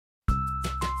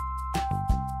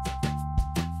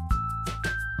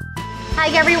Hi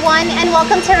everyone, and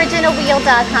welcome to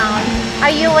OriginalWheel.com.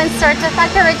 Are you in search of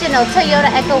factory original Toyota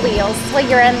Echo wheels? Well,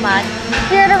 you're in luck.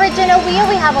 Here at Original Wheel,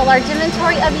 we have a large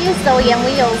inventory of used OEM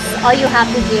wheels. All you have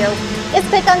to do is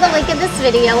click on the link in this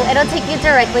video. It'll take you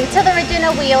directly to the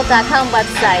OriginalWheel.com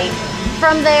website.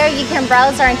 From there, you can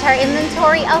browse our entire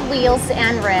inventory of wheels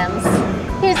and rims.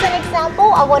 Here's an example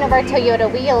of one of our Toyota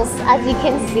wheels. As you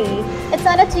can see, it's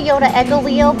not a Toyota Echo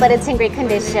wheel, but it's in great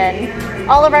condition.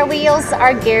 All of our wheels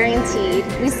are guaranteed.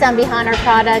 We stand behind our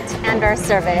product and our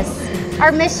service.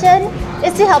 Our mission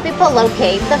is to help people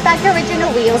locate the factory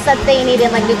original wheels that they need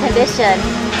in like new condition.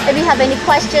 If you have any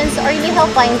questions or you need help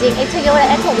finding a Toyota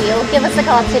Echo wheel, give us a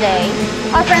call today.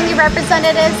 Our friendly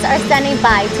representatives are standing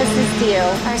by to assist you.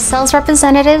 Our sales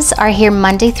representatives are here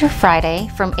Monday through Friday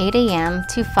from 8 a.m.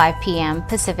 to 5 p.m.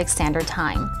 Pacific Standard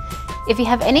Time. If you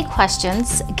have any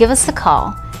questions, give us a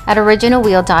call at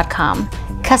OriginalWheel.com.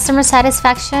 Customer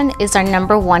satisfaction is our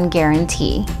 #1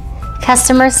 guarantee.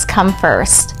 Customers come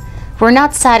first. We're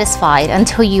not satisfied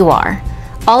until you are.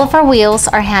 All of our wheels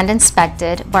are hand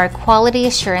inspected by our quality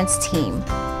assurance team.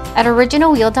 At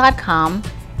OriginalWheel.com,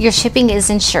 your shipping is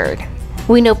insured.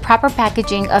 We know proper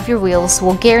packaging of your wheels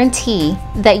will guarantee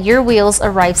that your wheels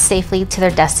arrive safely to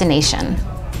their destination.